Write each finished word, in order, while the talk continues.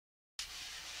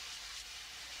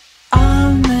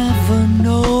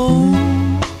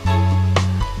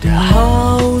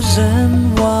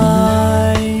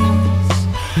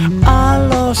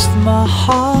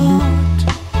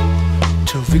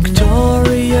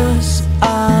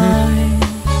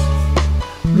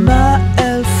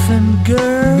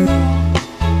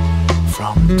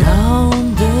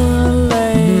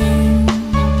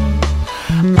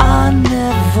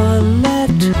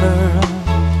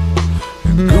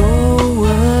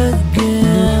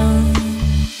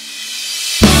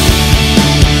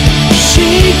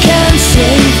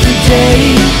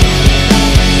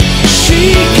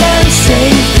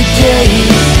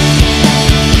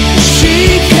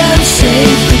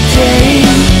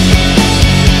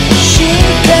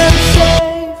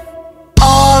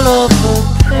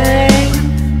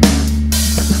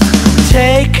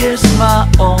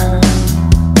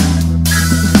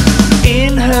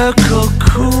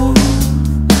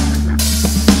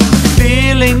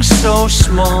so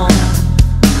small.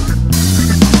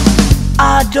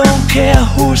 I don't care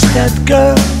who's that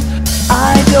girl,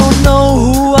 I don't know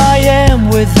who I am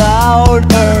without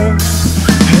her.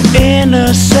 Her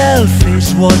inner self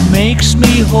is what makes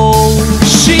me whole.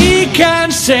 She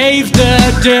can save the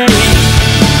day.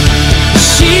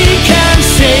 She can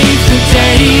save the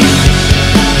day.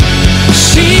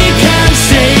 She can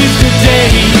save the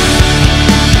day.